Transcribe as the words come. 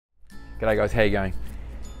G'day guys, how you going?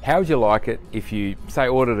 How would you like it if you, say,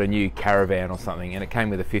 ordered a new caravan or something and it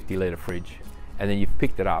came with a 50-litre fridge, and then you've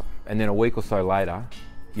picked it up, and then a week or so later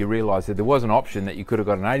you realise that there was an option that you could have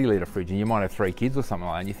got an 80-litre fridge and you might have 3 kids or something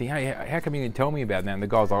like that, and you think, hey, how come you didn't tell me about that? And the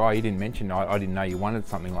guy's like, oh, you didn't mention, I didn't know you wanted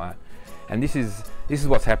something like that. And this is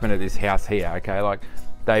what's happened at this house here, okay? Like,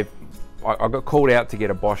 I got called out to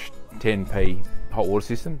get a Bosch 10P hot water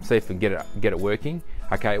system, see if we can get it working.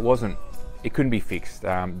 Okay, it couldn't be fixed.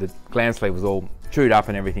 The gland sleeve was all chewed up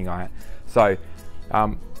and everything like that. So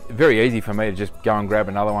very easy for me to just go and grab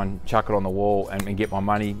another one, chuck it on the wall and get my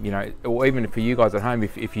money, you know. Or even for you guys at home,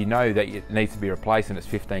 if you know that it needs to be replaced and it's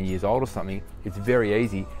 15 years old or something, it's very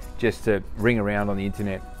easy just to ring around on the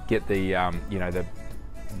internet, get the you know,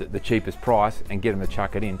 the cheapest price and get them to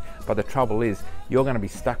chuck it in. But the trouble is, you're going to be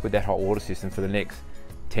stuck with that hot water system for the next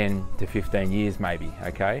 10 to 15 years maybe,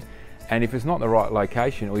 okay? And if it's not the right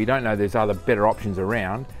location, or you don't know there's other better options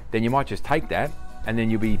around, then you might just take that and then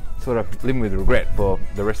you'll be sort of living with regret for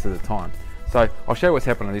the rest of the time. So I'll show you what's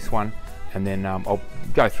happened on this one, and then I'll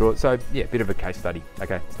go through it. So yeah, bit of a case study.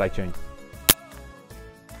 Okay, stay tuned.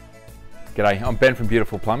 G'day, I'm Ben from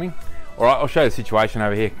Beautiful Plumbing. All right, I'll show you the situation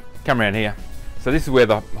over here. Come around here. So this is where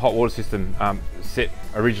the hot water system set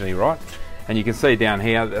originally, right? And you can see down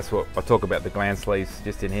here, that's what I talk about, the gland sleeves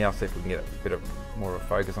just in here. I'll see if we can get a bit of more of a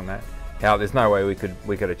focus on that. How there's no way we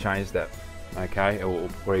could have changed that, okay,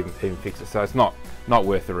 or even fix it. So it's not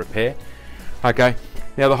worth the repair. Okay,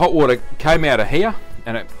 now the hot water came out of here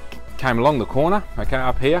and it came along the corner, okay,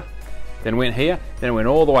 up here, then went here, then it went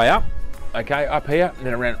all the way up, okay, up here, and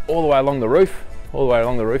then it ran all the way along the roof, all the way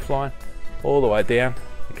along the roof line, all the way down,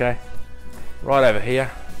 okay, right over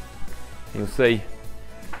here. You'll see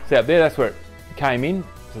up there, that's where it came in,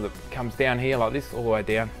 so it comes down here like this, all the way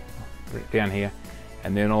down here,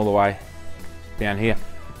 and then all the way down here,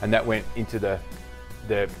 and that went into the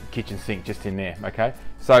kitchen sink just in there, okay?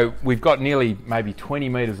 So we've got nearly maybe 20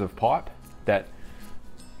 meters of pipe that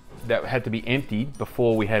had to be emptied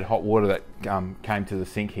before we had hot water that came to the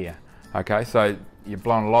sink here, okay? So you're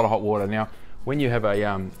blowing a lot of hot water. Now, when you have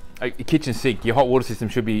a kitchen sink, your hot water system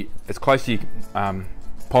should be as close to you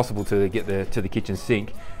possible to get to the kitchen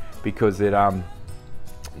sink, because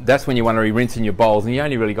that's when you want to be rinsing your bowls, and you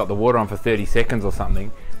only really got the water on for 30 seconds or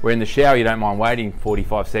something, where in the shower you don't mind waiting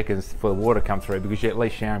 45 seconds for the water to come through, because you're at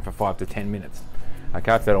least showering for 5 to 10 minutes.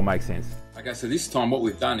 Okay, if that all makes sense. Okay, so this time what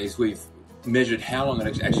we've done is we've measured how long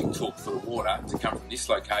it actually took for the water to come from this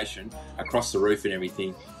location across the roof and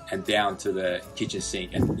everything and down to the kitchen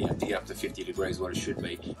sink, and you know, to get up to 50 degrees what it should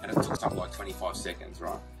be, and it took something like 25 seconds,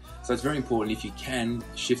 right? So it's very important, if you can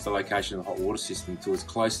shift the location of the hot water system to as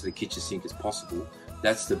close to the kitchen sink as possible.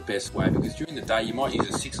 That's the best way, because during the day you might use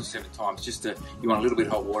it 6 or 7 times just to, you want a little bit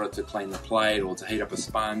of hot water to clean the plate or to heat up a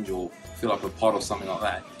sponge or fill up a pot or something like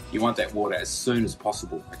that. You want that water as soon as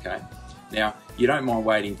possible, okay? Now, you don't mind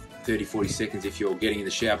waiting 30-40 seconds if you're getting in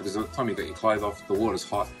the shower, because by the time you've got your clothes off, the water's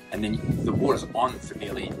hot, and then the water's on for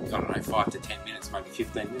nearly, I don't know, 5 to 10 minutes, maybe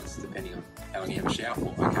 15 minutes, depending on how long you have a shower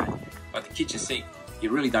for, okay? But the kitchen sink, you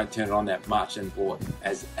really don't turn it on that much or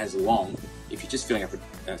as long. If you're just filling up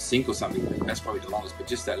a sink or something, that's probably the longest, but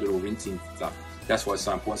just that little rinsing stuff, that's why it's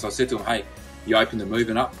so important. So I said to him, hey, you open the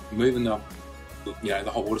moving the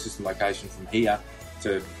hot water system location from here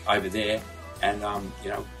to over there, and you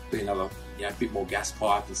know, be another, you know, bit more gas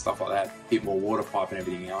pipe and stuff like that, a bit more water pipe and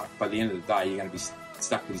everything else. By the end of the day, you're going to be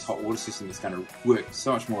stuck with this hot water system that's going to work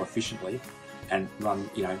so much more efficiently and run,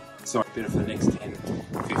 you know, so much better for the next 10,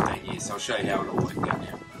 15 years. So I'll show you how it all worked out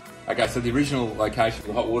now. Okay, so the original location for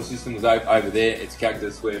the hot water system was over there. It's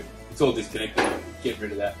cactus, it's all disconnected. Get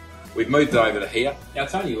rid of that. We've moved it over to here. Now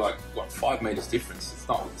it's only like, what, 5 meters difference. It's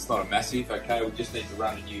not a massive, okay? We just need to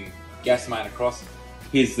run a new gas main across.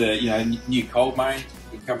 Here's the, you know, new cold main.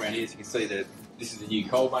 We can come around here so you can see that this is the new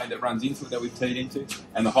cold main that runs into it, that we've teed into.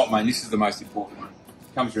 And the hot main, this is the most important one.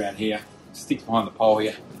 Comes around here, sticks behind the pole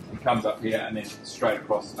here, and comes up here, and then straight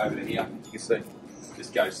across over to here. You can see,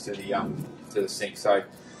 just goes to the sink. So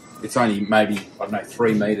it's only maybe, I don't know,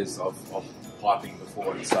 3 meters of piping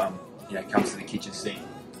before it's you know, comes to the kitchen sink.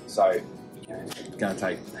 So you know, it's going to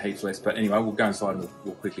take heaps less. But anyway, we'll go inside and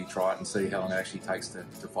we'll quickly try it and see how long it actually takes to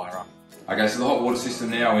fire up. Okay, so the hot water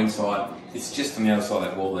system now inside, it's just on the other side of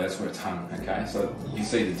that wall there. That's where it's hung. Okay, so you can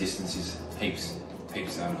see the distance is heaps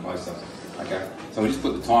closer. Okay, so we'll just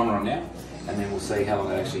put the timer on now, and then we'll see how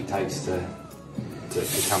long it actually takes to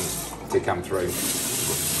come through.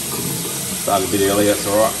 Start a bit earlier, that's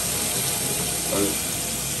all right. So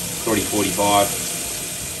it's already 45.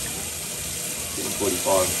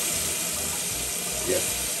 45. Yep.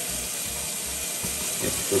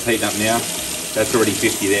 So it's heating up now. that's already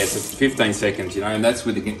 50 there, so 15 seconds, you know, and that's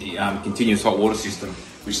with the continuous hot water system,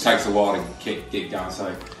 which takes a while to get going,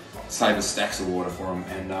 so save us stacks of water for them,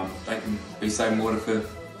 and they can be saving water for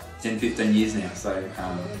 10, 15 years now, so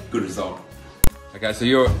good result. Okay, so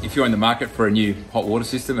if you're in the market for a new hot water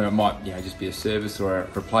system, and it might just be a service or a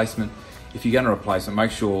replacement, if you're going to replace it,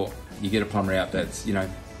 make sure you get a plumber out that's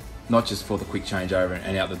not just for the quick changeover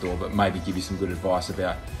and out the door, but maybe give you some good advice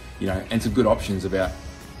about and some good options about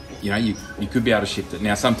you could be able to shift it.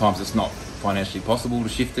 Now sometimes it's not financially possible to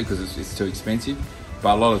shift it because it's too expensive,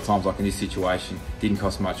 but a lot of times, like in this situation, it didn't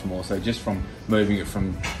cost much more. So just from moving it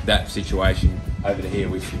from that situation over to here,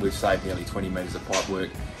 we've saved nearly 20 metres of pipe work,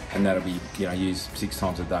 and that'll be used 6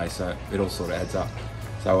 times a day, so it all sort of adds up.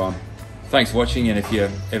 So thanks for watching, and if you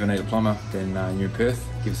ever need a plumber, then you're in Perth,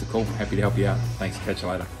 give us a call. Happy to help you out. Thanks, catch you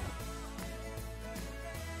later.